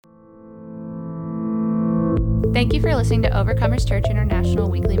Thank you for listening to Overcomers Church International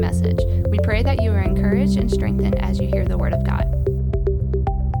Weekly Message. We pray that you are encouraged and strengthened as you hear the Word of God.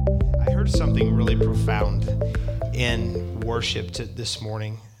 I heard something really profound in worship this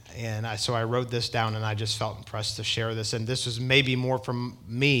morning, and so I wrote this down, and I just felt impressed to share this. And this was maybe more from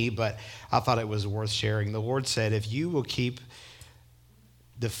me, but I thought it was worth sharing. The Lord said, if you will keep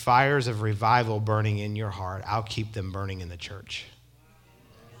the fires of revival burning in your heart, I'll keep them burning in the church.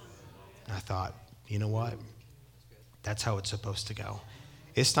 And I thought, you know what? That's how it's supposed to go.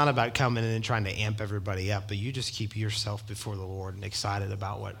 It's not about coming in and trying to amp everybody up, but you just keep yourself before the Lord and excited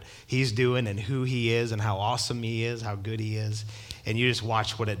about what He's doing and who He is and how awesome He is, how good He is. And you just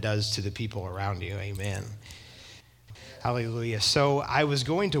watch what it does to the people around you. Amen. Hallelujah. So I was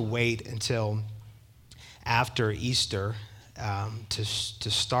going to wait until after Easter to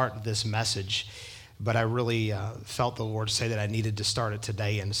start this message, but I really felt the Lord say that I needed to start it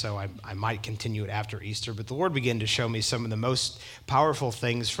today, and so I might continue it after Easter. But the Lord began to show me some of the most powerful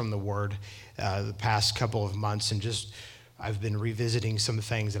things from the Word the past couple of months, and just I've been revisiting some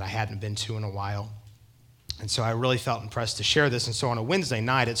things that I hadn't been to in a while. And so I really felt impressed to share this. And so on a Wednesday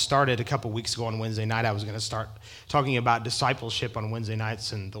night, it started a couple weeks ago on Wednesday night, I was going to start talking about discipleship on Wednesday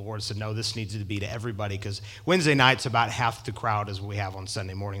nights. And the Lord said, no, this needs to be to everybody, because Wednesday night's about half the crowd as we have on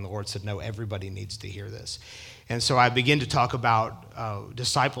Sunday morning. The Lord said, no, everybody needs to hear this. And so I began to talk about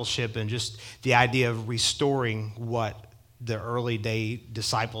discipleship and just the idea of restoring what the early day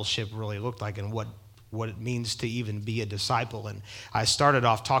discipleship really looked like and what it means to even be a disciple. And I started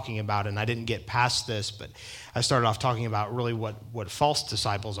off talking about, and I didn't get past this, but I started off talking about really what false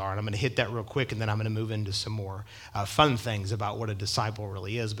disciples are. And I'm going to hit that real quick, and then I'm going to move into some more fun things about what a disciple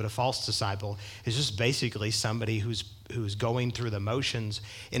really is. But a false disciple is just basically somebody who's going through the motions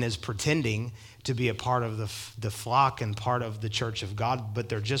and is pretending to be a part of the flock and part of the church of God, but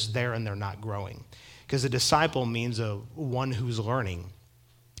they're just there and they're not growing. Because a disciple means one who's learning.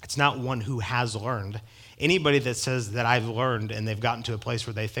 It's not one who has learned. Anybody that says that I've learned and they've gotten to a place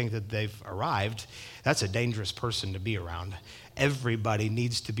where they think that they've arrived, that's a dangerous person to be around. Everybody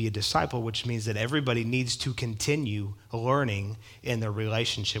needs to be a disciple, which means that everybody needs to continue learning in their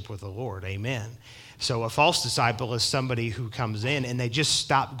relationship with the Lord. Amen. So a false disciple is somebody who comes in and they just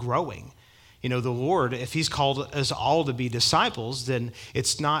stop growing. You know, the Lord, if He's called us all to be disciples, then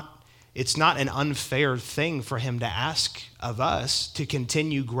it's not an unfair thing for Him to ask of us to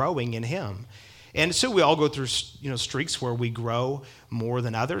continue growing in Him. And so we all go through, streaks where we grow more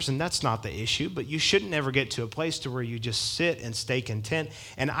than others, and that's not the issue, but you shouldn't ever get to a place to where you just sit and stay content.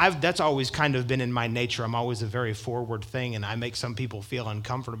 And that's always kind of been in my nature. I'm always a very forward thing, and I make some people feel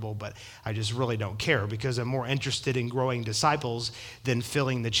uncomfortable, but I just really don't care, because I'm more interested in growing disciples than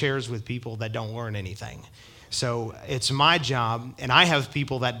filling the chairs with people that don't learn anything. So it's my job, and I have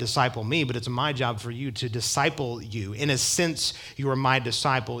people that disciple me, but it's my job for you to disciple you. In a sense, you are my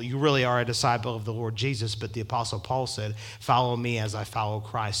disciple. You really are a disciple of the Lord Jesus, but the Apostle Paul said, follow me as I follow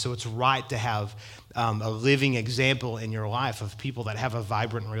Christ. So it's right to have a living example in your life of people that have a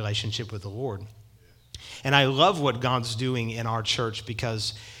vibrant relationship with the Lord. And I love what God's doing in our church,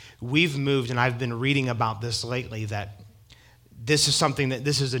 because we've moved, and I've been reading about this lately, that this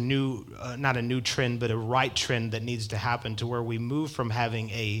is a new, not a new trend, but a right trend that needs to happen, to where we move from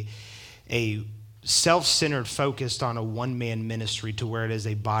having a self-centered focused on a one-man ministry to where it is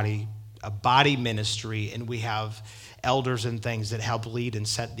a body ministry, and we have elders and things that help lead and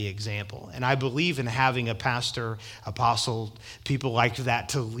set the example. And I believe in having a pastor, apostle, people like that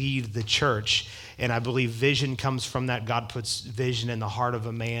to lead the church. And I believe vision comes from that. God puts vision in the heart of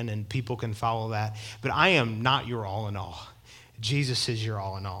a man, and people can follow that. But I am not your all in all. Jesus is your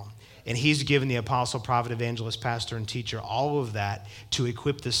all in all. And He's given the apostle, prophet, evangelist, pastor, and teacher all of that to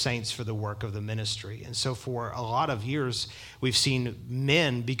equip the saints for the work of the ministry. And so for a lot of years, we've seen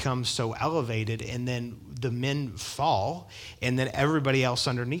men become so elevated, and then the men fall, and then everybody else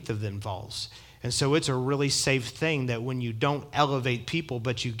underneath of them falls. And so it's a really safe thing that when you don't elevate people,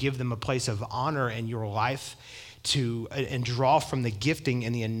 but you give them a place of honor in your life and draw from the gifting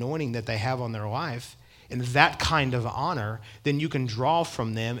and the anointing that they have on their life, and that kind of honor, then you can draw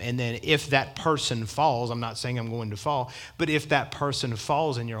from them. And then if that person falls, I'm not saying I'm going to fall, but if that person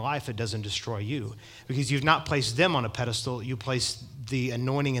falls in your life, it doesn't destroy you, because you've not placed them on a pedestal. You place the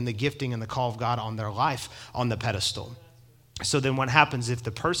anointing and the gifting and the call of God on their life on the pedestal. So then what happens if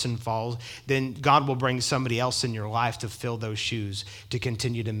the person falls? Then God will bring somebody else in your life to fill those shoes to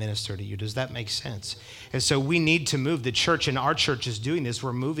continue to minister to you. Does that make sense? And so we need to move. The church, and our church is doing this.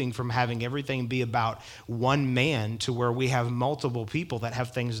 We're moving from having everything be about one man to where we have multiple people that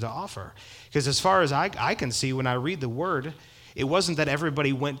have things to offer. Because as far as I can see, when I read the word, It wasn't that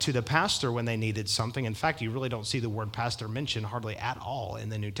everybody went to the pastor when they needed something. In fact, you really don't see the word pastor mentioned hardly at all in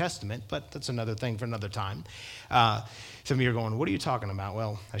the New Testament, but that's another thing for another time. Some of you are going, what are you talking about?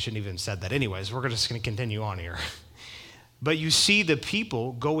 Well, I shouldn't even have said that. Anyways, we're just going to continue on here. But you see the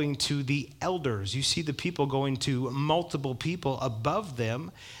people going to the elders. You see the people going to multiple people above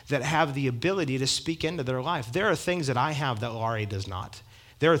them that have the ability to speak into their life. There are things that I have that Laurie does not.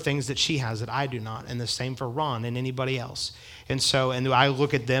 There are things that she has that I do not, and the same for Ron and anybody else. And I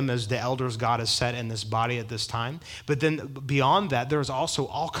look at them as the elders God has set in this body at this time. But then beyond that, there's also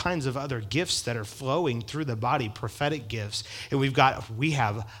all kinds of other gifts that are flowing through the body, prophetic gifts. And we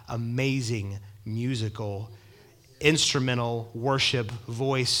have amazing musical instrumental worship,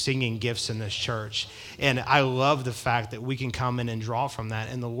 voice, singing gifts in this church. And I love the fact that we can come in and draw from that.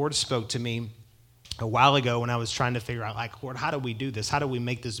 And the Lord spoke to me a while ago when I was trying to figure out, like, Lord, how do we do this? How do we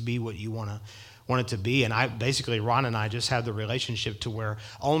make this be what you want it to be? And Ron and I just have the relationship to where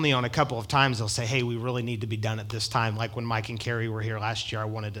only on a couple of times they'll say, hey, we really need to be done at this time. Like when Mike and Carrie were here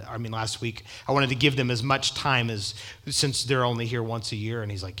last week, I wanted to give them as much time since they're only here once a year. And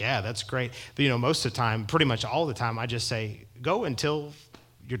he's like, yeah, that's great. But most of the time, pretty much all the time, I just say, go until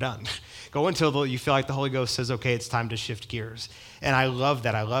you're done. Go until you feel like the Holy Ghost says, okay, it's time to shift gears. And I love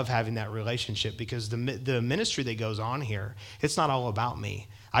that. I love having that relationship because the ministry that goes on here, it's not all about me.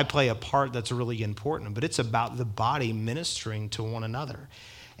 I play a part that's really important, but it's about the body ministering to one another.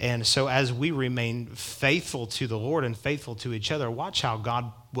 And so as we remain faithful to the Lord and faithful to each other, watch how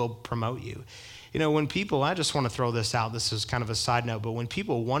God will promote you. When people, I just want to throw this out, this is kind of a side note, but when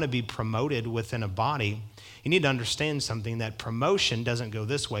people want to be promoted within a body, you need to understand something, that promotion doesn't go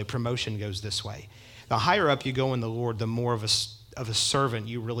this way, promotion goes this way. The higher up you go in the Lord, the more of a servant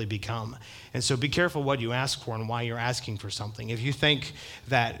you really become. And so be careful what you ask for and why you're asking for something. If you think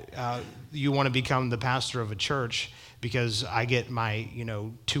that you want to become the pastor of a church because I get my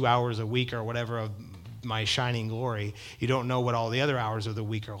 2 hours a week or whatever of my shining glory, you don't know what all the other hours of the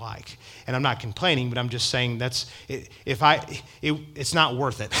week are like. And I'm not complaining, but I'm just saying it's not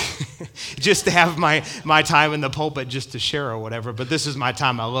worth it just to have my time in the pulpit just to share or whatever. But this is my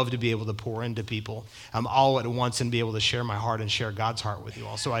time. I love to be able to pour into people all at once and be able to share my heart and share God's heart with you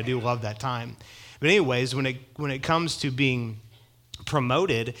all. So I do love that time. But anyways, when it comes to being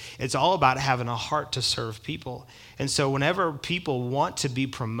promoted, it's all about having a heart to serve people. And so whenever people want to be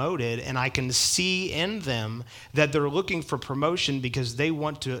promoted, and I can see in them that they're looking for promotion because they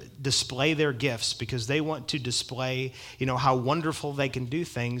want to display their gifts, because they want to display, how wonderful they can do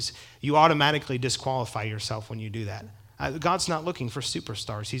things, you automatically disqualify yourself when you do that. God's not looking for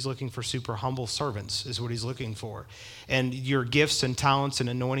superstars. He's looking for super humble servants is what he's looking for. And your gifts and talents and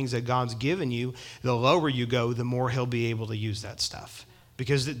anointings that God's given you, the lower you go, the more he'll be able to use that stuff.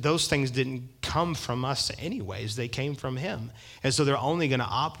 Because those things didn't come from us anyways. They came from him. And so they're only going to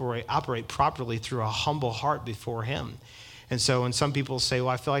operate properly through a humble heart before him. And so when some people say, well,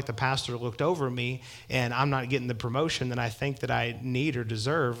 I feel like the pastor looked over me and I'm not getting the promotion that I think that I need or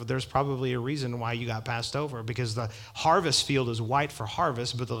deserve, there's probably a reason why you got passed over, because the harvest field is white for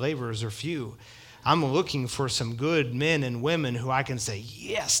harvest, but the laborers are few. I'm looking for some good men and women who I can say,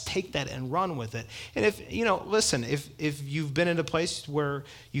 yes, take that and run with it. And if you've been in a place where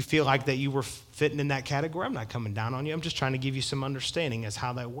you feel like that you were fitting in that category, I'm not coming down on you. I'm just trying to give you some understanding as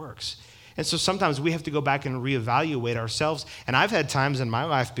how that works. And so sometimes we have to go back and reevaluate ourselves. And I've had times in my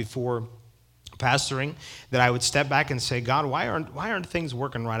life before pastoring that I would step back and say, God, why aren't things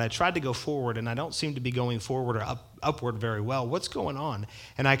working right? I tried to go forward and I don't seem to be going forward or upward very well. What's going on?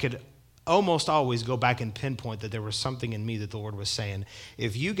 And I could almost always go back and pinpoint that there was something in me that the Lord was saying.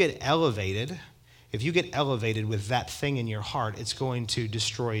 If you get elevated with that thing in your heart, it's going to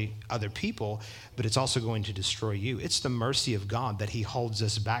destroy other people, but it's also going to destroy you. It's the mercy of God that he holds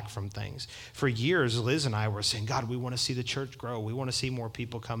us back from things. For years, Liz and I were saying, God, we want to see the church grow. We want to see more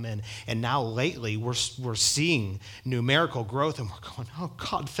people come in. And now lately, we're seeing numerical growth, and we're going, oh,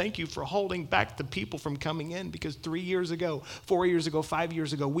 God, thank you for holding back the people from coming in, because 3 years ago, 4 years ago, 5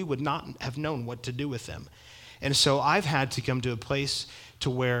 years ago, we would not have known what to do with them. And so I've had to come to a place to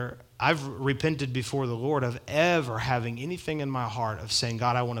where I've repented before the Lord of ever having anything in my heart of saying,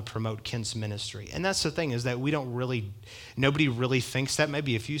 God, I want to promote Kent's ministry. And that's the thing, is that nobody really thinks that.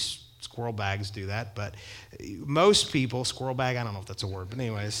 Maybe a few squirrel bags do that, but most people, squirrel bag, I don't know if that's a word, but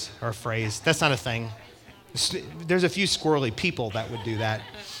anyways, or a phrase, that's not a thing. There's a few squirrely people that would do that.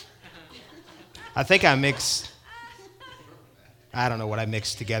 I think I don't know what I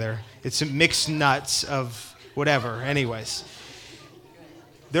mixed together. It's mixed nuts of whatever, anyways.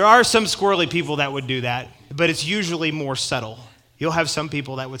 There are some squirrely people that would do that, but it's usually more subtle. You'll have some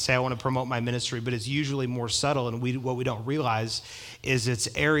people that would say, I want to promote my ministry, but it's usually more subtle. And what we don't realize is it's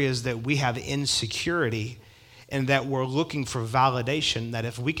areas that we have insecurity and that we're looking for validation, that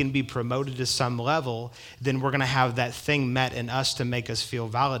if we can be promoted to some level, then we're gonna have that thing met in us to make us feel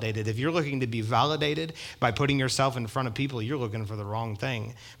validated. If you're looking to be validated by putting yourself in front of people, you're looking for the wrong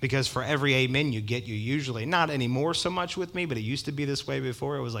thing. Because for every amen you get, you usually, not anymore so much with me, but it used to be this way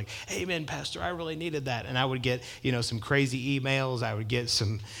before. It was like, amen, Pastor, I really needed that. And I would get, some crazy emails. I would get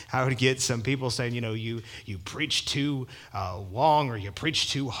some people saying, you preach too long, or you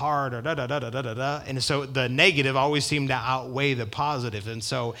preach too hard, or da-da-da-da-da-da. And so the negative always seemed to outweigh the positive. And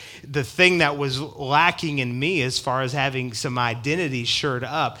so the thing that was lacking in me as far as having some identity shored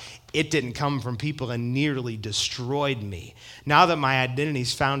up, it didn't come from people and nearly destroyed me. Now that my identity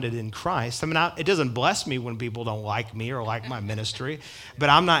is founded in Christ, it doesn't bless me when people don't like me or like my ministry, but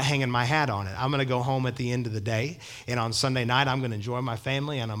I'm not hanging my hat on it. I'm going to go home at the end of the day, and on Sunday night, I'm going to enjoy my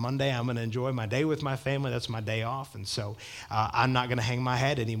family, and on Monday, I'm going to enjoy my day with my family. That's my day off, and so I'm not going to hang my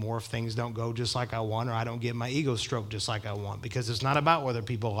head anymore if things don't go just like I want, or I don't get my ego stroked just like I want, because it's not about whether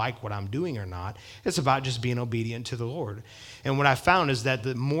people like what I'm doing or not. It's about just being obedient to the Lord. And what I found is that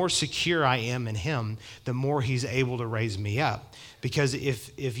the more secure I am in him, the more he's able to raise me up. Because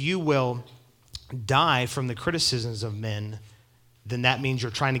if you will die from the criticisms of men, then that means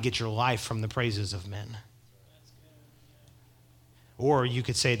you're trying to get your life from the praises of men. Or you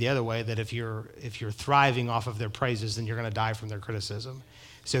could say it the other way, that if you're thriving off of their praises, then you're going to die from their criticism.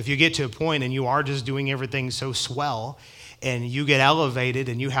 So if you get to a point and you are just doing everything so swell, and you get elevated,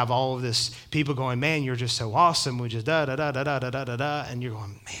 and you have all of this people going, man, you're just so awesome, we just da-da-da-da-da-da-da-da, and you're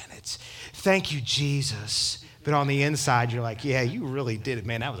going, man, it's thank you, Jesus. But on the inside, you're like, yeah, you really did it,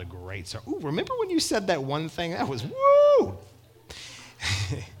 man, that was a great sermon. Ooh, remember when you said that one thing? That was woo!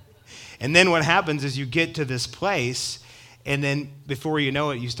 And then what happens is you get to this place, and then before you know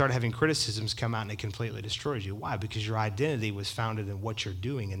it, you start having criticisms come out, and it completely destroys you. Why? Because your identity was founded in what you're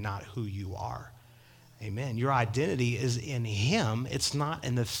doing and not who you are. Amen. Your identity is in him. It's not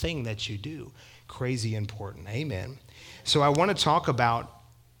in the thing that you do. Crazy important. Amen. So I want to talk about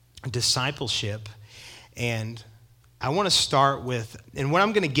discipleship, and I want to start with, and what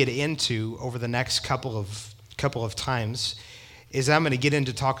I'm going to get into over the next couple of times is I'm going to get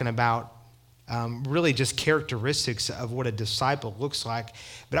into talking about really just characteristics of what a disciple looks like.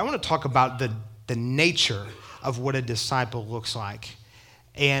 But I want to talk about the nature of what a disciple looks like.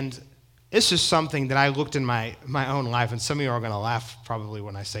 And this is something that I looked in my own life, and some of you are going to laugh probably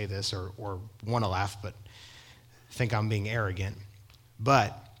when I say this, or want to laugh, but think I'm being arrogant.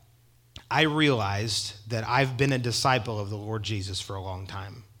 But I realized that I've been a disciple of the Lord Jesus for a long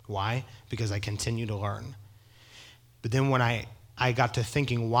time. Why? Because I continue to learn. But then when I got to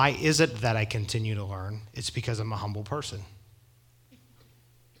thinking, why is it that I continue to learn? It's because I'm a humble person.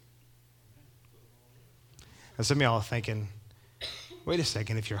 And some of y'all are thinking, wait a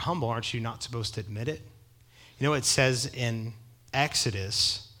second, if you're humble, aren't you not supposed to admit it? It says in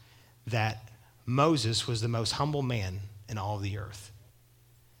Exodus that Moses was the most humble man in all of the earth.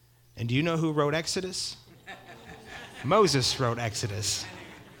 And do you know who wrote Exodus? Moses wrote Exodus.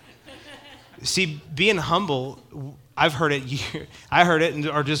 See, being humble, I've heard it,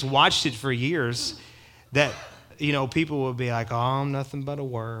 or just watched it for years, that, people will be like, oh, I'm nothing but a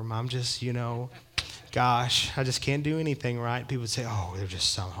worm. I'm just, gosh, I just can't do anything right. People would say, oh, they're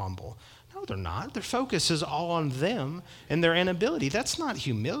just so humble. No, they're not. Their focus is all on them and their inability. That's not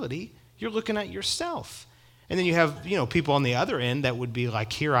humility. You're looking at yourself. And then you have, people on the other end that would be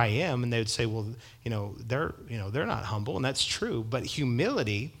like, here I am. And they would say, well, they're not humble. And that's true. But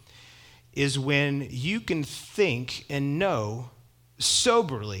humility is when you can think and know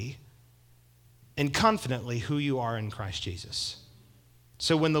soberly and confidently who you are in Christ Jesus.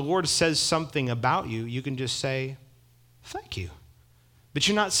 So when the Lord says something about you, you can just say, thank you. But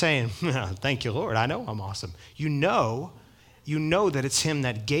you're not saying, thank you, Lord, I know I'm awesome. You know that it's him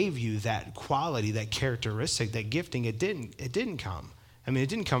that gave you that quality, that characteristic, that gifting. It didn't come. It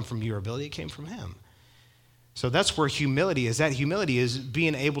didn't come from your ability, it came from him. So that's where humility is. That humility is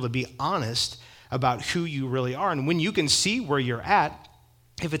being able to be honest about who you really are. And when you can see where you're at,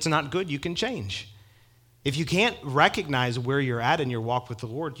 if it's not good, you can change. If you can't recognize where you're at in your walk with the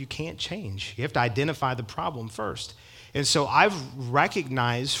Lord, you can't change. You have to identify the problem first. And so I've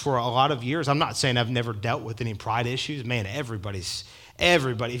recognized for a lot of years, I'm not saying I've never dealt with any pride issues. Man, everybody.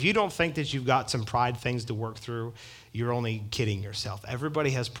 If you don't think that you've got some pride things to work through, you're only kidding yourself.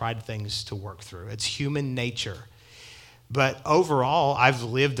 Everybody has pride things to work through. It's human nature. But overall, I've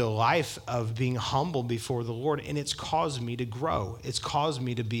lived a life of being humble before the Lord, and it's caused me to grow. It's caused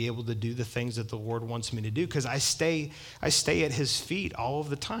me to be able to do the things that the Lord wants me to do, because I stay at his feet all of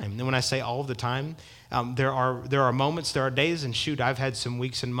the time. And when I say all of the time, there are moments, there are days, and shoot, I've had some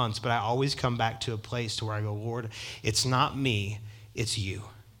weeks and months, but I always come back to a place to where I go, Lord, it's not me, it's you.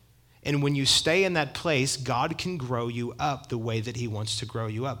 And when you stay in that place, God can grow you up the way that he wants to grow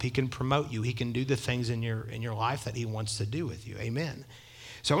you up. He can promote you. He can do the things in your life that he wants to do with you. Amen.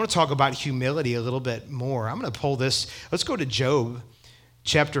 So I want to talk about humility a little bit more. I'm going to pull this. Let's go to Job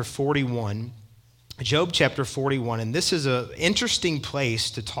chapter 41. Job chapter 41. And this is an interesting place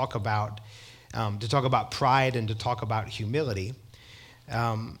to talk about pride and to talk about humility.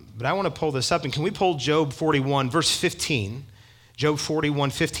 But I want to pull this up. And can we pull Job 41, verse 15? Job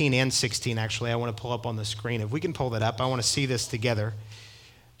 41, 15 and 16, actually, I want to pull up on the screen. If we can pull that up, I want to see this together.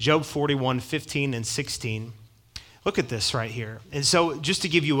 Job 41, 15 and 16. Look at this right here. And so just to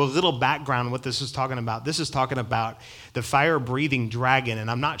give you a little background what this is talking about, this is talking about the fire-breathing dragon. And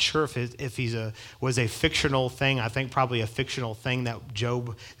I'm not sure if he was a fictional thing. I think probably a fictional thing that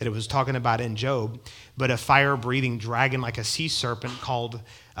it was talking about in Job, but a fire-breathing dragon like a sea serpent called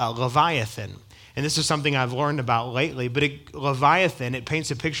Leviathan. And this is something I've learned about lately, but Leviathan, it paints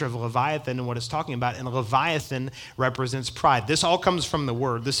a picture of Leviathan and what it's talking about, and Leviathan represents pride. This all comes from the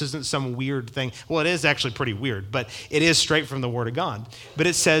Word. This isn't some weird thing. Well, it is actually pretty weird, but it is straight from the Word of God. But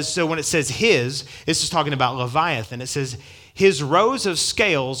it says, so when it says his, this is talking about Leviathan. It says, his rows of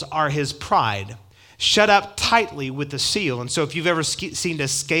scales are his pride, shut up tightly with the seal. And so if you've ever seen a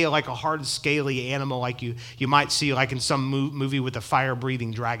scale, like a hard, scaly animal, like you might see like in some movie with a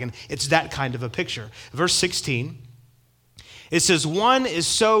fire-breathing dragon, it's that kind of a picture. Verse 16, it says, one is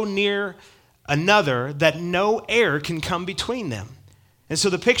so near another that no air can come between them. And so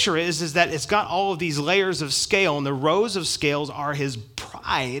the picture is that it's got all of these layers of scale, and the rows of scales are his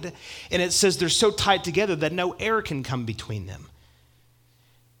pride. And it says they're so tight together that no air can come between them.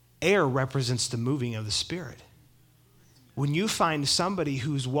 Air represents the moving of the Spirit. When you find somebody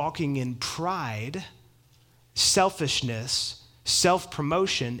who's walking in pride, selfishness,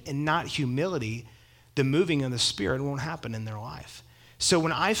 self-promotion, and not humility, the moving of the Spirit won't happen in their life. So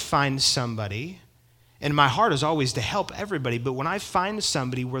when I find somebody, and my heart is always to help everybody, but when I find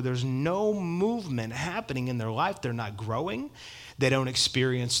somebody where there's no movement happening in their life, they're not growing, they don't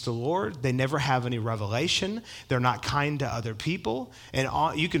experience the Lord, they never have any revelation, they're not kind to other people, and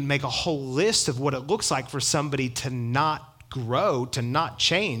you can make a whole list of what it looks like for somebody to not grow, to not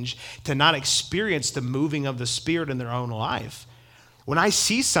change, to not experience the moving of the Spirit in their own life. When I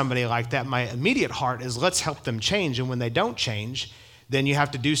see somebody like that, my immediate heart is, let's help them change, and when they don't change, then you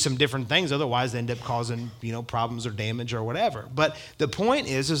have to do some different things. Otherwise, they end up causing, problems or damage or whatever. But the point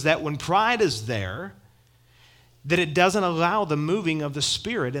is that when pride is there, that it doesn't allow the moving of the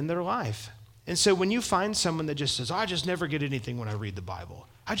Spirit in their life. And so when you find someone that just says, I just never get anything when I read the Bible.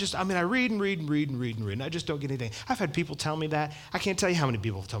 I read and read, and I just don't get anything. I've had people tell me that. I can't tell you how many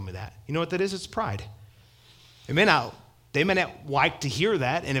people have told me that. You know what that is? It's pride. They may not like to hear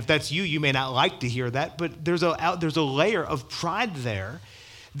that, and if that's you, you may not like to hear that, but there's a layer of pride there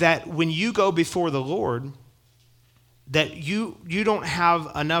that when you go before the Lord, that you don't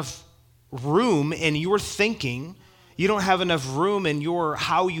have enough room in your thinking, you don't have enough room in your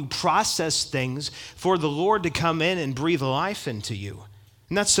how you process things for the Lord to come in and breathe life into you.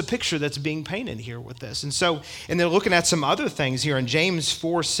 And that's the picture that's being painted here with this. And they're looking at some other things here. In James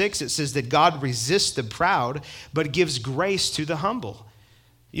 4:6, it says that God resists the proud, but gives grace to the humble.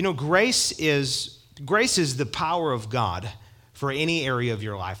 Grace is the power of God for any area of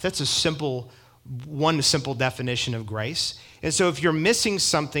your life. That's one simple definition of grace. And so if you're missing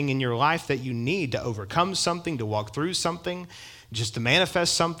something in your life that you need to overcome something, to walk through something, just to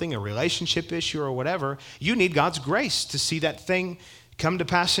manifest something, a relationship issue or whatever, you need God's grace to see that thing come to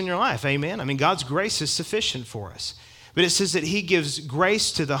pass in your life. Amen? God's grace is sufficient for us. But it says that he gives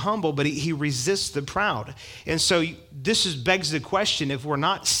grace to the humble, but he resists the proud. And so this begs the question, if we're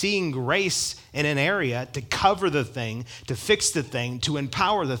not seeing grace in an area to cover the thing, to fix the thing, to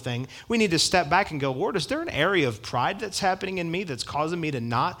empower the thing, we need to step back and go, Lord, is there an area of pride that's happening in me that's causing me to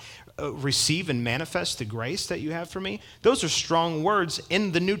not receive and manifest the grace that you have for me? Those are strong words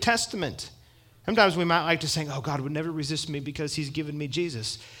in the New Testament. Sometimes we might like to say, oh, God would never resist me because he's given me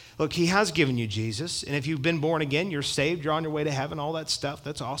Jesus. Look, he has given you Jesus, and if you've been born again, you're saved, you're on your way to heaven, all that stuff.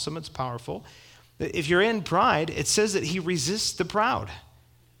 That's awesome. It's powerful. If you're in pride, it says that he resists the proud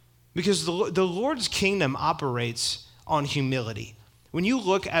because the Lord's kingdom operates on humility. When you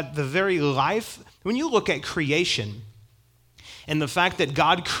look at the very life, when you look at creation, And the fact that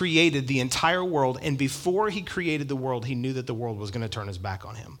God created the entire world, and before he created the world, he knew that the world was going to turn his back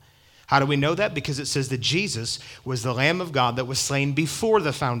on him. How do we know that? Because it says that Jesus was the Lamb of God that was slain before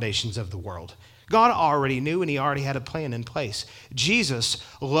the foundations of the world. God already knew, and he already had a plan in place. Jesus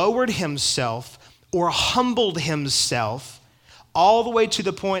lowered himself or humbled himself all the way to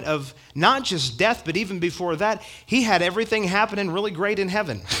the point of not just death, but even before that, he had everything happening really great in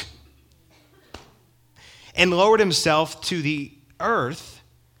heaven. And lowered himself to the earth.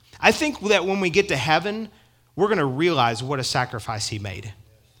 I think that when we get to heaven, we're going to realize what a sacrifice he made.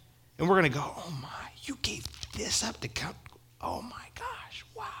 And we're going to go, oh my, you gave this up to come. Oh my gosh,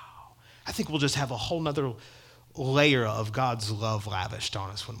 wow. I think we'll just have a whole nother layer of God's love lavished on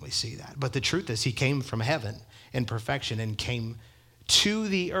us when we see that. But the truth is, he came from heaven in perfection and came to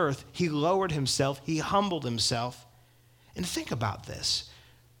the earth. He lowered himself. He humbled himself. And think about this.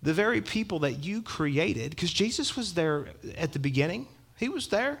 The very people that you created, because Jesus was there at the beginning. He was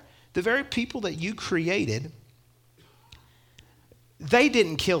there. The very people that you created, they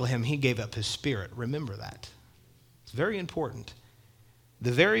didn't kill him. He gave up his spirit. Remember that. It's very important.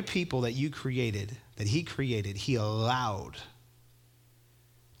 The very people that you created, that he created, he allowed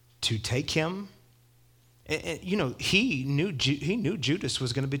to take him. And, you know, he knew Judas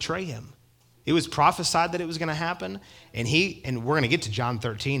was going to betray him. It was prophesied that it was going to happen. And we're going to get to John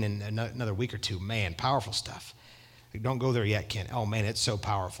 13 in another week or two. Man, powerful stuff. Don't go there yet, Ken. Oh, man, it's so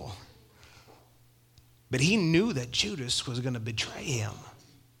powerful. But he knew that Judas was going to betray him.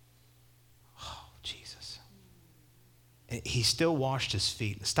 Oh, Jesus. And he still washed his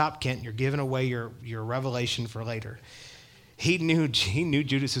feet. Stop, Kent. You're giving away your revelation for later. He knew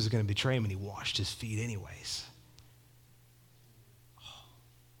Judas was going to betray him, and he washed his feet anyways. Oh.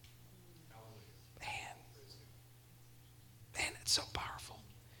 Man, it's so powerful.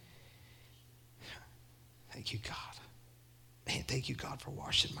 Thank you, God. Man, thank you, God, for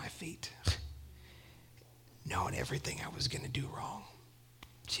washing my feet. Knowing everything I was going to do wrong.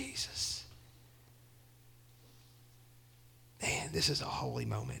 Jesus. Man, this is a holy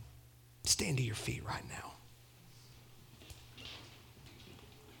moment. Stand to your feet right now.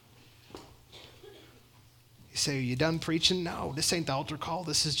 You say, are you done preaching? No, this ain't the altar call.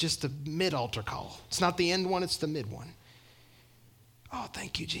 This is just the mid-altar call. It's not the end one, it's the mid one. Oh,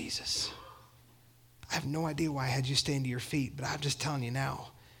 thank you, Jesus. I have no idea why I had you stand to your feet, but I'm just telling you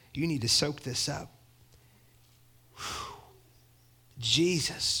now, you need to soak this up. Whew.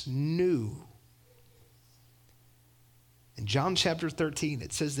 Jesus knew. In John chapter 13,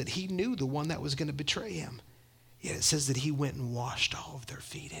 it says that he knew the one that was going to betray him. Yet it says that he went and washed all of their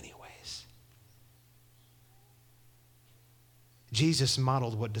feet anyways. Jesus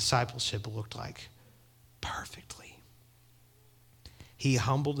modeled what discipleship looked like perfectly. He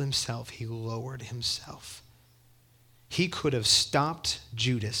humbled himself. He lowered himself. He could have stopped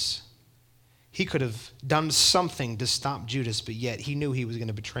Judas. He could have done something to stop Judas, but yet he knew he was going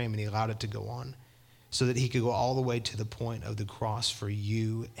to betray him, and he allowed it to go on so that he could go all the way to the point of the cross for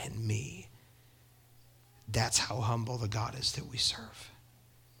you and me. That's how humble the God is that we serve.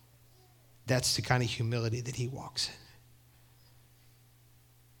 That's the kind of humility that he walks in.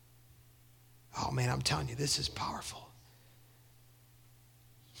 Oh, man, I'm telling you, this is powerful.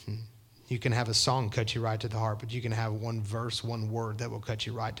 You can have a song cut you right to the heart, but you can have one verse, one word that will cut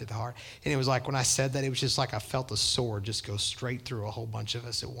you right to the heart. And it was like when I said that, it was just like I felt a sword just go straight through a whole bunch of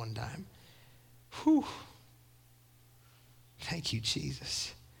us at one time. Whew. Thank you,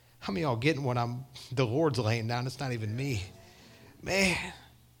 Jesus. How many of y'all getting what the Lord's laying down? It's not even me. Man.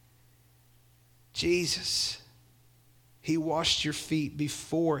 Jesus. He washed your feet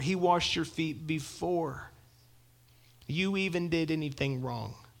before. He washed your feet before you even did anything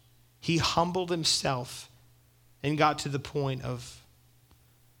wrong. He humbled himself and got to the point of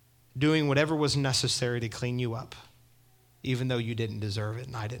doing whatever was necessary to clean you up, even though you didn't deserve it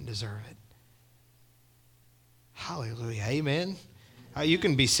and I didn't deserve it. Hallelujah. Amen. You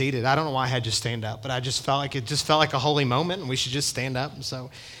can be seated. I don't know why I had you stand up, but it just felt like a holy moment, and we should just stand up. And so,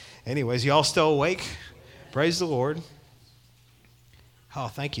 anyways, you all still awake? Praise the Lord. Oh,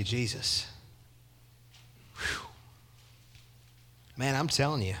 thank you, Jesus. Whew. Man, I'm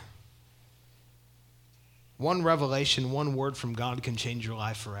telling you, one revelation, one word from God can change your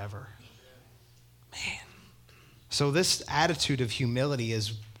life forever. Man. So this attitude of humility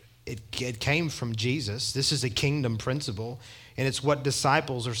it came from Jesus. This is a kingdom principle, and it's what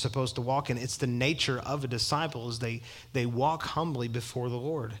disciples are supposed to walk in. It's the nature of a disciple is they walk humbly before the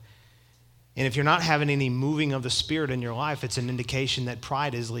Lord. And if you're not having any moving of the Spirit in your life, it's an indication that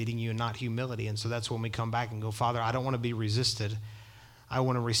pride is leading you and not humility. And so that's when we come back and go, Father, I don't want to be resisted. I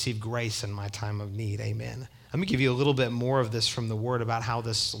want to receive grace in my time of need. Amen. Let me give you a little bit more of this from the word about how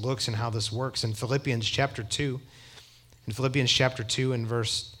this looks and how this works. In Philippians chapter 2 and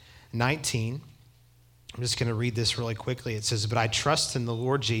verse 19, I'm just going to read this really quickly. It says, "But I trust in the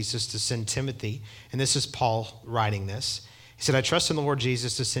Lord Jesus to send Timothy," and this is Paul writing this. He said, "I trust in the Lord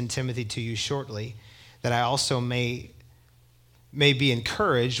Jesus to send Timothy to you shortly, that I also may be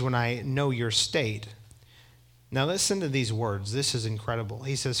encouraged when I know your state." Now listen to these words. This is incredible.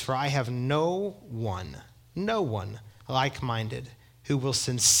 He says, "For I have no one like-minded who will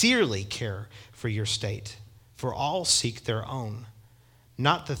sincerely care for your state. For all seek their own,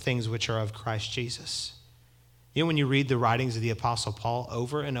 not the things which are of Christ Jesus." You know, when you read the writings of the Apostle Paul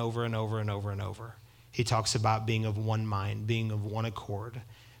over and over and over and over and over, he talks about being of one mind, being of one accord,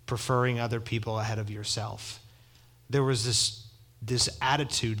 preferring other people ahead of yourself. There was this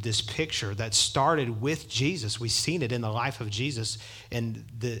attitude, this picture that started with Jesus. We've seen it in the life of Jesus and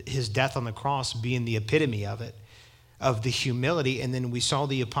his death on the cross being the epitome of it, of the humility. And then we saw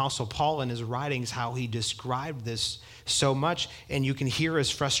the Apostle Paul in his writings, how he described this so much. And you can hear his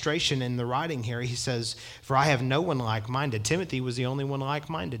frustration in the writing here. He says, "For I have no one like-minded." Timothy was the only one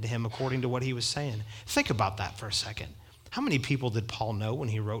like-minded to him, according to what he was saying. Think about that for a second. How many people did Paul know when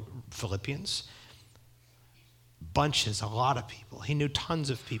he wrote Philippians? Bunches, a lot of people. He knew tons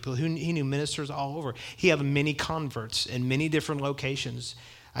of people. He knew ministers all over. He had many converts in many different locations.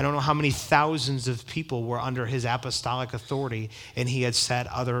 I don't know how many thousands of people were under his apostolic authority, and he had set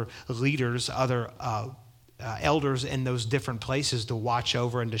other leaders, other elders in those different places to watch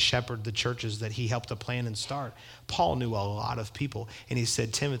over and to shepherd the churches that he helped to plan and start. Paul knew a lot of people, and he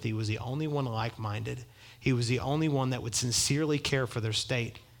said Timothy was the only one like-minded. He was the only one that would sincerely care for their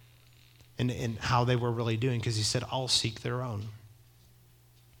state and how they were really doing, because he said all seek their own.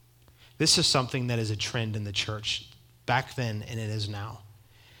 This is something that is a trend in the church back then, and it is now.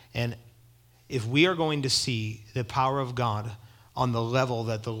 And if we are going to see the power of God on the level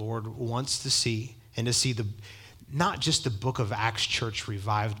that the Lord wants to see, and to see not just the book of Acts church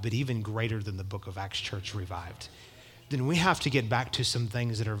revived, but even greater than the book of Acts church revived, then we have to get back to some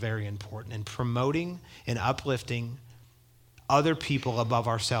things that are very important. And promoting and uplifting other people above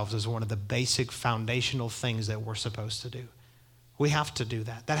ourselves is one of the basic foundational things that we're supposed to do. We have to do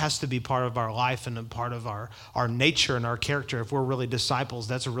that. That has to be part of our life and a part of our nature and our character. If we're really disciples,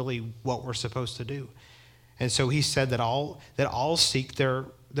 that's really what we're supposed to do. And so he said that all seek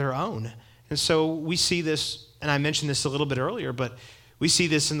their own. And so we see this, and I mentioned this a little bit earlier, but we see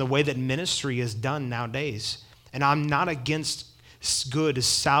this in the way that ministry is done nowadays. And I'm not against good,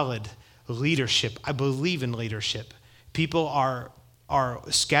 solid leadership. I believe in leadership. People are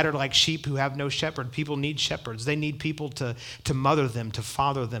scattered like sheep who have no shepherd. People need shepherds. They need people to mother them, to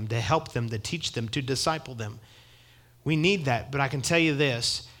father them, to help them, to teach them, to disciple them. We need that. But I can tell you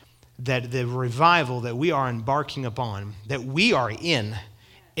this, that the revival that we are embarking upon, that we are in,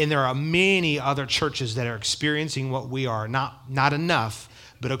 and there are many other churches that are experiencing what we are, not enough,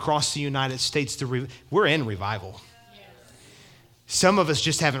 but across the United States, we're in revival. Some of us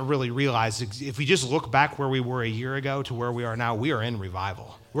just haven't really realized. If we just look back where we were a year ago to where we are now, we are in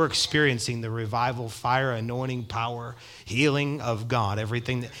revival. We're experiencing the revival, fire, anointing, power, healing of God.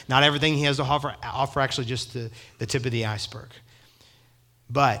 Not everything he has to offer actually just the tip of the iceberg.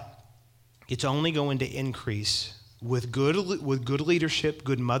 But it's only going to increase with good leadership,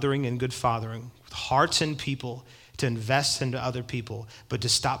 good mothering, and good fathering, with hearts and people to invest into other people, but to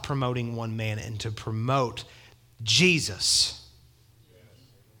stop promoting one man and to promote Jesus.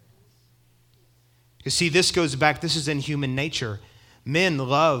 You see, this goes back, this is in human nature. Men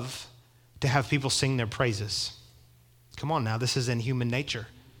love to have people sing their praises. Come on now, this is in human nature.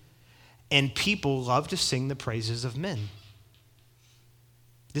 And people love to sing the praises of men.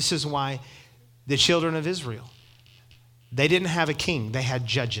 This is why the children of Israel, they didn't have a king, they had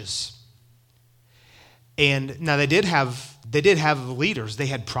judges. And now they did have leaders. They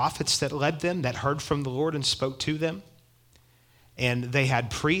had prophets that led them, that heard from the Lord and spoke to them. And they had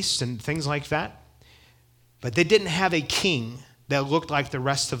priests and things like that. But they didn't have a king that looked like the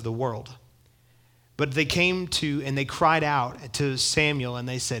rest of the world. But they came to and they cried out to Samuel and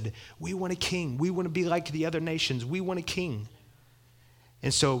they said, "We want a king. We want to be like the other nations. We want a king."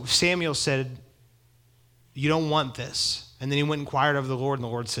 And so Samuel said, "You don't want this." And then he went and inquired of the Lord, and the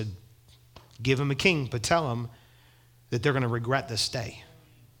Lord said, "Give him a king, but tell him that they're going to regret this day."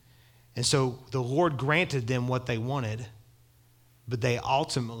 And so the Lord granted them what they wanted, but they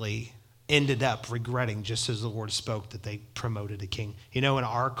ultimately ended up regretting, just as the Lord spoke, that they promoted a king. You know, in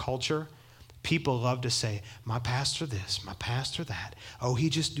our culture, People love to say, my pastor this, my pastor that. Oh, he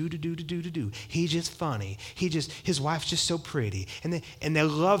just do. He just funny. His wife's just so pretty. And they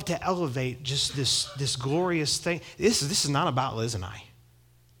love to elevate just this glorious thing. This is not about Liz and I.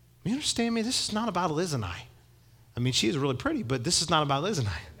 You understand me? This is not about Liz and I. I mean, she is really pretty, but this is not about Liz and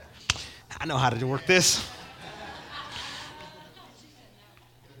I. I know how to work this.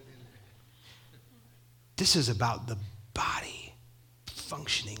 This is about the body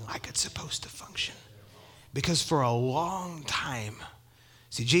functioning like it's supposed to function. Because for a long time,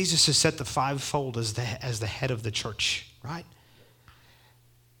 see, Jesus has set the fivefold as the head of the church, right?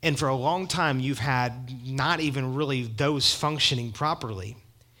 And for a long time, you've had not even really those functioning properly,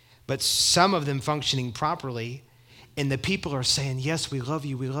 but some of them functioning properly, and the people are saying, yes, we love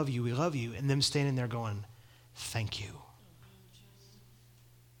you, we love you, we love you, and them standing there going, thank you.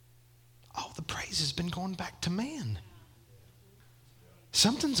 All the praise has been going back to man.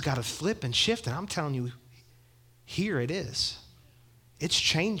 Something's got to flip and shift, and I'm telling you, here it is. It's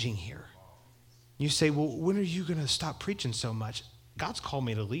changing here. You say, well, when are you going to stop preaching so much? God's called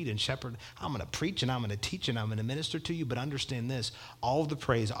me to lead and shepherd. I'm going to preach and I'm going to teach and I'm going to minister to you, but understand this, all of the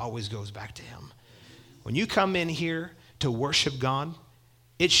praise always goes back to him. When you come in here to worship God,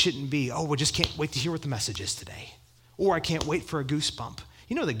 it shouldn't be, oh, we just can't wait to hear what the message is today. Or I can't wait for a goosebump.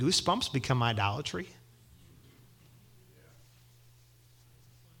 You know that goosebumps become idolatry?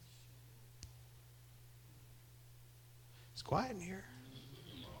 It's quiet in here.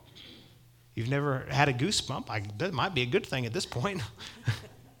 You've never had a goosebump. That might be a good thing at this point.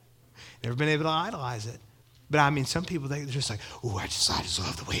 Never been able to idolize it. But I mean, some people, they're just like, ooh, I just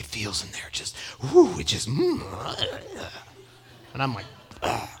love the way it feels in there. And I'm like,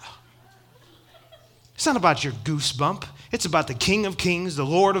 ugh. It's not about your goosebump. It's about the King of Kings, the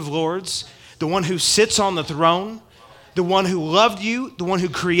Lord of Lords, the one who sits on the throne, the one who loved you, the one who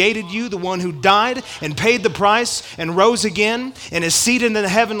created you, the one who died and paid the price and rose again and is seated in the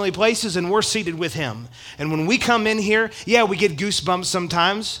heavenly places, and we're seated with him. And when we come in here, yeah, we get goosebumps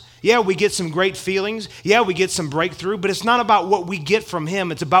sometimes. Yeah, we get some great feelings. Yeah, we get some breakthrough, but it's not about what we get from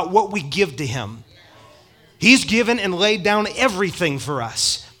him. It's about what we give to him. He's given and laid down everything for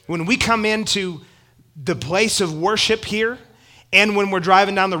us. When we come into the place of worship here, and when we're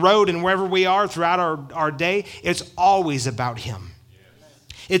driving down the road and wherever we are throughout our day, it's always about him.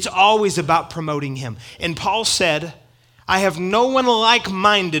 It's always about promoting him. And Paul said, I have no one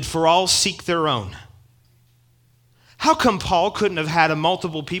like-minded, for all seek their own. How come Paul couldn't have had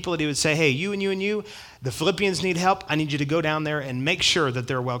multiple people that he would say, hey, you and you and you, the Philippians need help. I need you to go down there and make sure that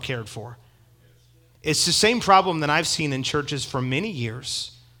they're well cared for. It's the same problem that I've seen in churches for many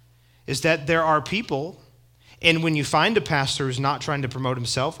years, is that there are people, and when you find a pastor who's not trying to promote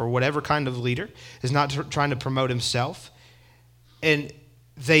himself, or whatever kind of leader is not trying to promote himself, and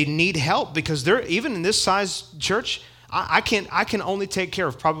they need help, because they're, even in this size church, I can only take care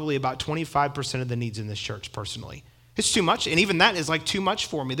of probably about 25% of the needs in this church personally. It's too much, and even that is like too much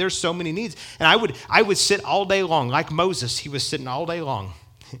for me. There's so many needs, and I would sit all day long, like Moses. He was sitting all day long.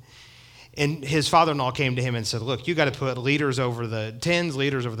 And his father-in-law came to him and said, look, you got to put leaders over the tens,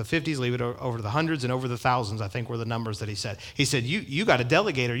 leaders over the 50s, leave it over the hundreds, and over the thousands, I think were the numbers that he said. He said, you got to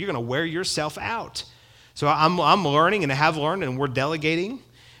delegate, or you're going to wear yourself out. So I'm learning and have learned, and we're delegating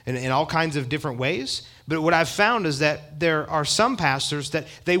in all kinds of different ways. But what I've found is that there are some pastors that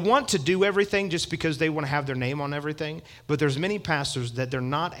they want to do everything just because they want to have their name on everything. But there's many pastors that they're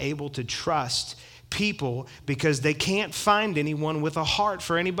not able to trust people because they can't find anyone with a heart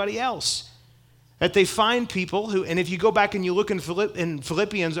for anybody else. That they find people who, and if you go back and you look in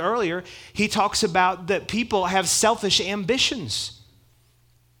Philippians earlier, he talks about that people have selfish ambitions.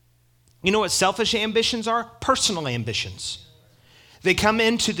 You know what selfish ambitions are? Personal ambitions. They come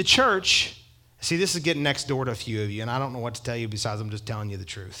into the church. See, this is getting next door to a few of you, and I don't know what to tell you besides I'm just telling you the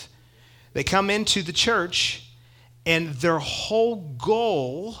truth. They come into the church, and their whole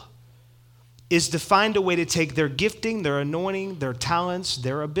goal is to find a way to take their gifting, their anointing, their talents,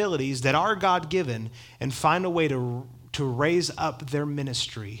 their abilities that are God-given, and find a way to raise up their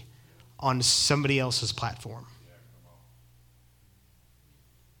ministry on somebody else's platform.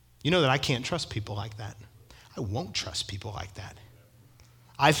 You know that I can't trust people like that. I won't trust people like that.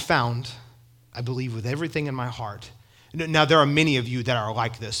 I've found, I believe with everything in my heart, now there are many of you that are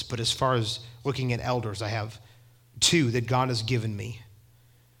like this, but as far as looking at elders, I have two that God has given me,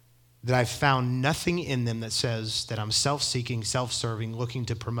 that I've found nothing in them that says that I'm self-seeking, self-serving, looking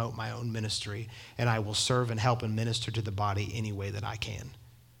to promote my own ministry, and I will serve and help and minister to the body any way that I can.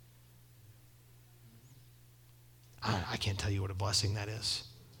 I can't tell you what a blessing that is.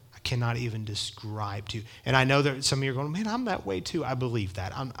 I cannot even describe to you. And I know that some of you are going, man, I'm that way too. I believe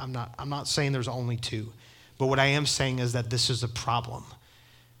that. I'm not saying there's only two. But what I am saying is that this is a problem.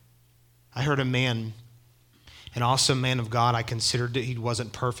 I heard a man, an awesome man of God. I considered he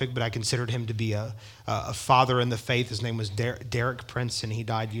wasn't perfect, but I considered him to be a father in the faith. His name was Derek Prince, and he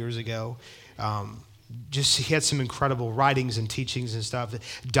died years ago. He had some incredible writings and teachings and stuff.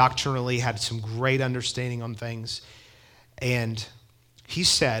 Doctrinally, had some great understanding on things. And he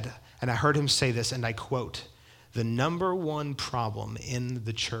said, and I heard him say this, and I quote, "The number one problem in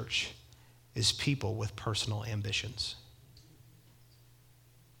the church is people with personal ambitions."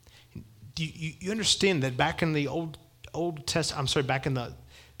 You understand that back in the back in the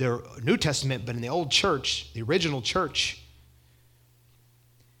New Testament, but in the old church, the original church,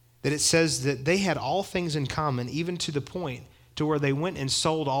 that it says that they had all things in common, even to the point to where they went and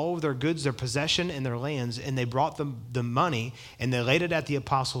sold all of their goods, their possession, and their lands, and they brought them the money, and they laid it at the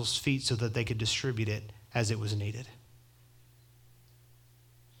apostles' feet so that they could distribute it as it was needed.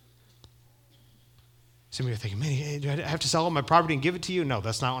 Some of you are thinking, man, do I have to sell all my property and give it to you? No,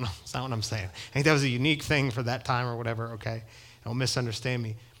 that's not what I'm saying. I think that was a unique thing for that time or whatever, okay? Don't misunderstand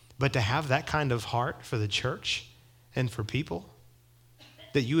me. But to have that kind of heart for the church and for people,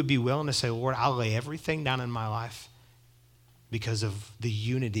 that you would be willing to say, Lord, I'll lay everything down in my life because of the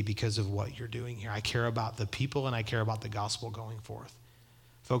unity, because of what you're doing here. I care about the people and I care about the gospel going forth.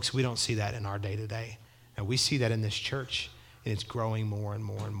 Folks, we don't see that in our day-to-day. And we see that in this church, and it's growing more and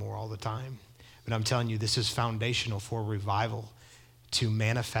more and more all the time. But I'm telling you, this is foundational for revival to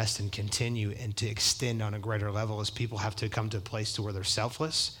manifest and continue and to extend on a greater level as people have to come to a place to where they're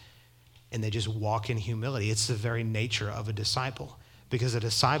selfless and they just walk in humility. It's the very nature of a disciple, because a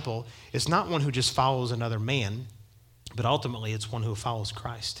disciple is not one who just follows another man, but ultimately it's one who follows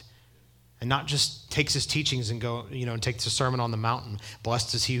Christ and not just takes his teachings and and takes a sermon on the mountain.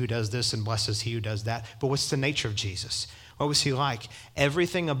 Blessed is he who does this and blessed is he who does that. But what's the nature of Jesus? What was he like?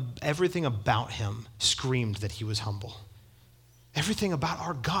 Everything about him screamed that he was humble. Everything about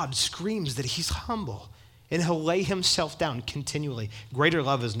our God screams that he's humble, and he'll lay himself down continually. Greater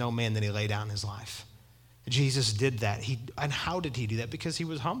love is no man than he lay down his life. Jesus did that. And how did he do that? Because he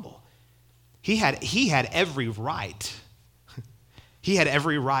was humble. He had every right. He had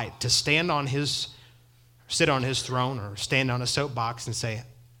every right to sit on his throne or stand on a soapbox and say,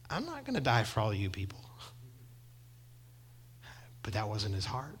 I'm not going to die for all you people. But that wasn't his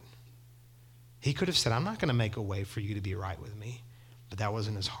heart. He could have said, I'm not going to make a way for you to be right with me. But that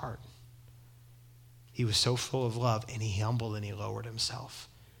wasn't his heart. He was so full of love, and he humbled and he lowered himself.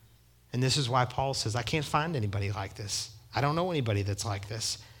 And this is why Paul says, I can't find anybody like this. I don't know anybody that's like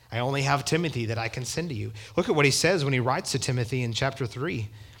this. I only have Timothy that I can send to you. Look at what he says when he writes to Timothy in chapter 3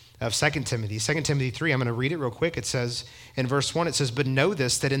 of 2 Timothy. 2 Timothy 3, I'm going to read it real quick. It says, in verse 1, it says, but know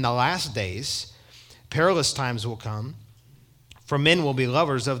this, that in the last days, perilous times will come. For men will be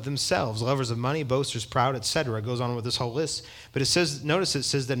lovers of themselves, lovers of money, boasters, proud, etc. It goes on with this whole list. But it says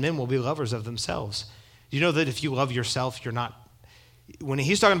that men will be lovers of themselves. You know that if you love yourself, you're not, when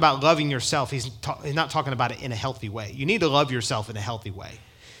he's talking about loving yourself, he's not talking about it in a healthy way. You need to love yourself in a healthy way.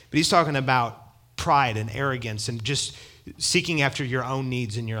 But he's talking about pride and arrogance and just seeking after your own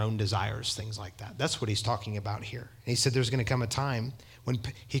needs and your own desires, things like that. That's what he's talking about here. And he said there's going to come a time when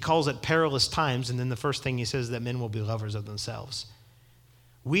he calls it perilous times, and then the first thing he says that men will be lovers of themselves.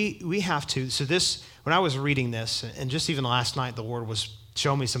 We have to, so this, when I was reading this, and just even last night, the Lord was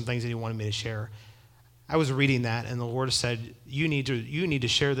showing me some things that he wanted me to share. I was reading that, and the Lord said, you need to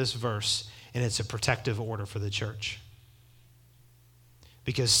share this verse, and it's a protective order for the church.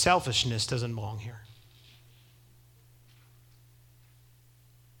 Because selfishness doesn't belong here.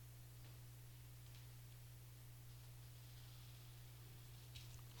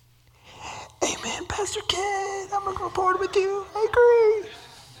 Amen, Pastor Ken. I'm going to report with you. I agree.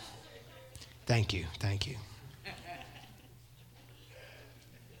 Thank you.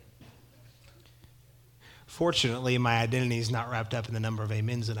 Fortunately, my identity is not wrapped up in the number of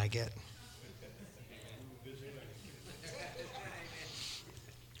amens that I get.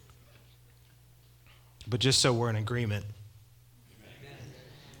 But just so we're in agreement.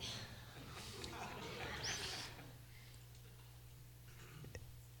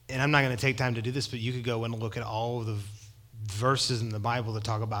 And I'm not going to take time to do this, but you could go and look at all of the verses in the Bible that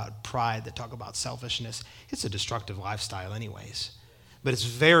talk about pride, that talk about selfishness. It's a destructive lifestyle anyways. But it's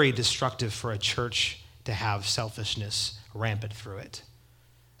very destructive for a church to have selfishness rampant through it.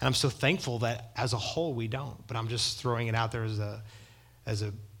 And I'm so thankful that as a whole we don't. But I'm just throwing it out there as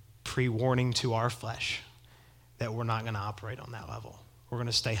a pre-warning to our flesh that we're not going to operate on that level. We're going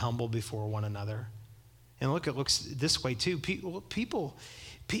to stay humble before one another. And look, it looks this way too. People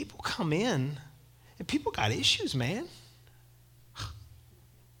come in, and people got issues, man.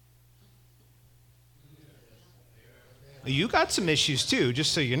 You got some issues too,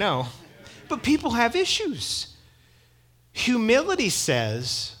 just so you know. But people have issues. Humility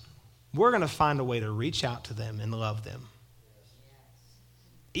says we're going to find a way to reach out to them and love them.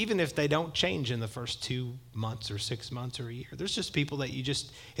 Even if they don't change in the first 2 months or 6 months or a year. There's just people that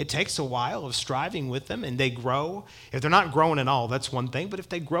it takes a while of striving with them and they grow. If they're not growing at all, that's one thing. But if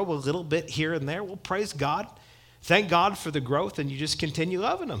they grow a little bit here and there, well, praise God. Thank God for the growth, and you just continue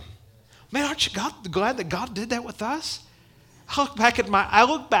loving them. Man, aren't you glad that God did that with us? I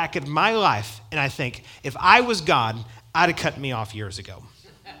look back at my life and I think, if I was God, I'd have cut me off years ago.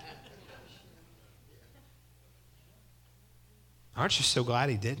 Aren't you so glad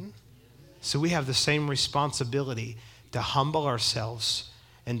he didn't? So we have the same responsibility to humble ourselves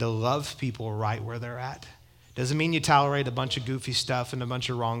and to love people right where they're at. Doesn't mean you tolerate a bunch of goofy stuff and a bunch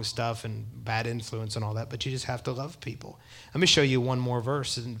of wrong stuff and bad influence and all that, but you just have to love people. Let me show you one more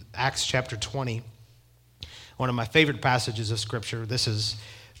verse in Acts chapter 20. One of my favorite passages of Scripture. This is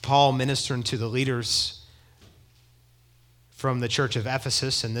Paul ministering to the leaders from the church of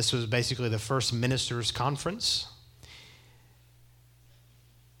Ephesus, and this was basically the first ministers' conference.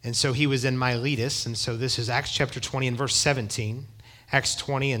 And so he was in Miletus, and so this is Acts chapter 20 and verse 17. Acts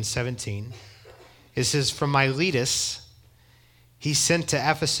 20 and 17. It says, from Miletus, he sent to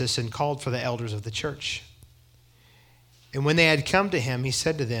Ephesus and called for the elders of the church. And when they had come to him, he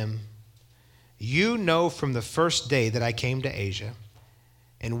said to them, you know from the first day that I came to Asia,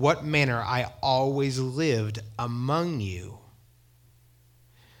 in what manner I always lived among you.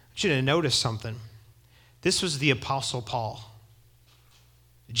 I want you to notice something. This was the Apostle Paul.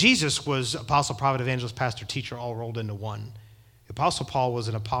 Jesus was apostle, prophet, evangelist, pastor, teacher, all rolled into one. The Apostle Paul was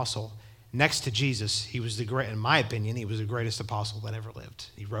an apostle. Next to Jesus, he was in my opinion, he was the greatest apostle that ever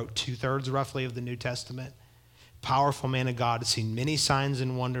lived. He wrote 2/3 roughly of the New Testament. Powerful man of God, seen many signs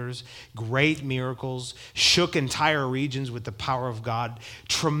and wonders, great miracles, shook entire regions with the power of God,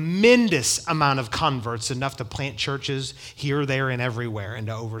 tremendous amount of converts, enough to plant churches here, there, and everywhere, and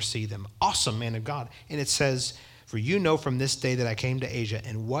to oversee them. Awesome man of God. And it says, for you know from this day that I came to Asia,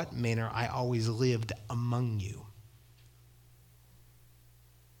 in what manner I always lived among you.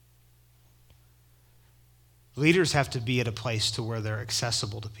 Leaders have to be at a place to where they're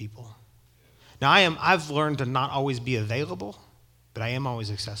accessible to people. Now, I've learned to not always be available, but I am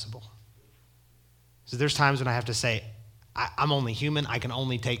always accessible. So there's times when I have to say, I'm only human, I can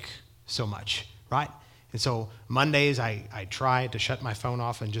only take so much, right? And so Mondays, I try to shut my phone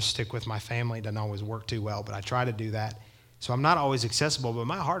off and just stick with my family. It doesn't always work too well, but I try to do that. So I'm not always accessible, but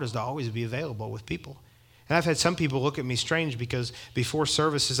my heart is to always be available with people. And I've had some people look at me strange because before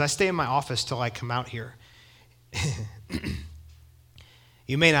services, I stay in my office till I come out here.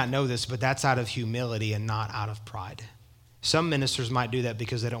 You may not know this, but that's out of humility and not out of pride. Some ministers might do that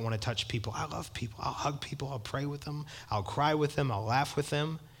because they don't want to touch people. I love people. I'll hug people. I'll pray with them. I'll cry with them. I'll laugh with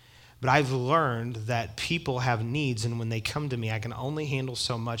them. But I've learned that people have needs, and when they come to me, I can only handle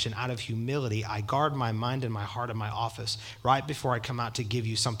so much, and out of humility, I guard my mind and my heart in my office right before I come out to give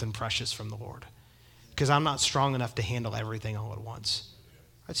you something precious from the Lord. Because I'm not strong enough to handle everything all at once.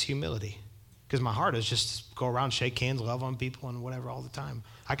 That's humility. Because my heart is just go around, shake hands, love on people, and whatever all the time.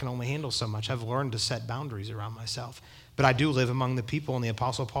 I can only handle so much. I've learned to set boundaries around myself. But I do live among the people, and the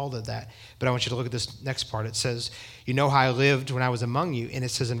Apostle Paul did that. But I want you to look at this next part. It says, you know how I lived when I was among you. And it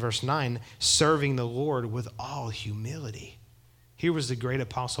says in verse 9, serving the Lord with all humility. Here was the great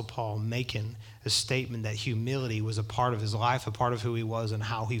Apostle Paul making a statement that humility was a part of his life, a part of who he was, and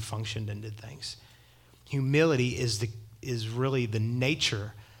how he functioned and did things. Humility is really the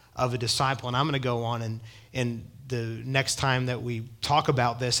nature of a disciple. And I'm going to go on and the next time that we talk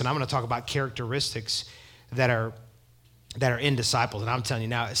about this, and I'm going to talk about characteristics that are in disciples. And I'm telling you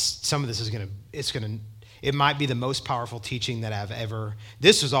now, some of this it might be the most powerful teaching that I've ever,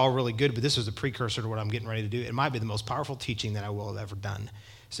 this was all really good, but this was a precursor to what I'm getting ready to do. It might be the most powerful teaching that I will have ever done.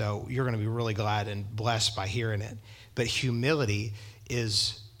 So you're going to be really glad and blessed by hearing it. But humility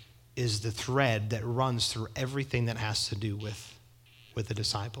is the thread that runs through everything that has to do with a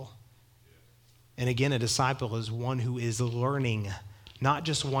disciple. And again, a disciple is one who is learning, not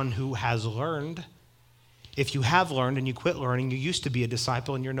just one who has learned. If you have learned and you quit learning, you used to be a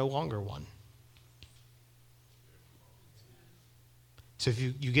disciple and you're no longer one. So if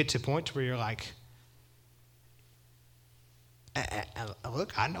you get to a point where you're like,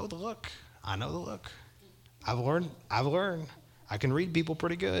 look, I know the look. I've learned. I can read people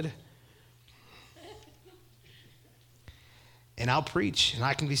pretty good. And I'll preach, and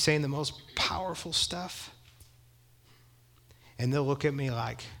I can be saying the most powerful stuff. And they'll look at me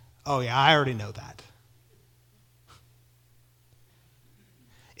like, oh yeah, I already know that.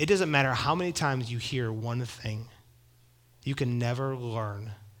 It doesn't matter how many times you hear one thing, you can never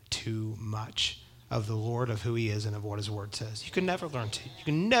learn too much of the Lord, of who he is, and of what his word says. You can never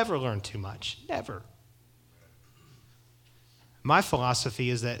learn too much. Never. My philosophy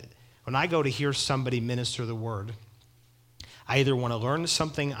is that when I go to hear somebody minister the word, I either want to learn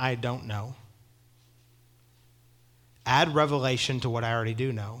something I don't know, add revelation to what I already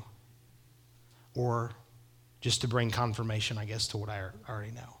do know, or just to bring confirmation, I guess, to what I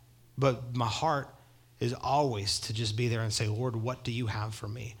already know. But my heart is always to just be there and say, Lord, what do you have for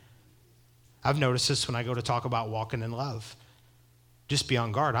me? I've noticed this when I go to talk about walking in love. Just be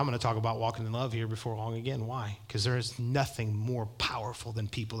on guard. I'm going to talk about walking in love here before long again. Why? Because there is nothing more powerful than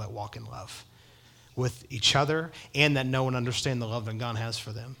people that walk in love with each other and that know and understand the love that God has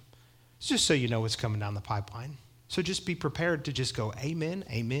for them. It's just so you know what's coming down the pipeline. So just be prepared to just go, amen,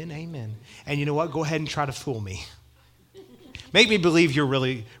 amen, amen. And you know what? Go ahead and try to fool me. Make me believe you're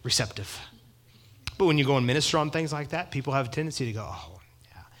really receptive. But when you go and minister on things like that, people have a tendency to go, oh,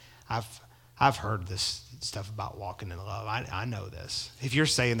 yeah, I've heard this stuff about walking in love. I know this. If you're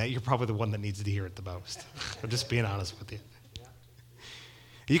saying that, you're probably the one that needs to hear it the most. I'm just being honest with you.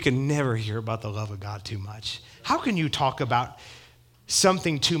 You can never hear about the love of God too much. How can you talk about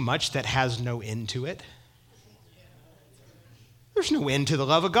something too much that has no end to it? There's no end to the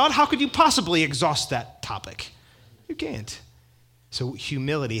love of God. How could you possibly exhaust that topic? You can't. So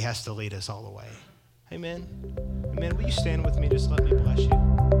humility has to lead us all the way. Amen. Amen. Will you stand with me? Just let me bless you.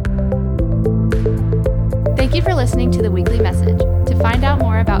 Thank you for listening to the weekly message. To find out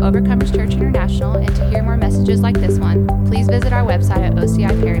more about Overcomers Church International and to hear more messages like this one, please visit our website at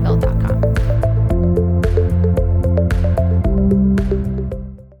ociperryville.com.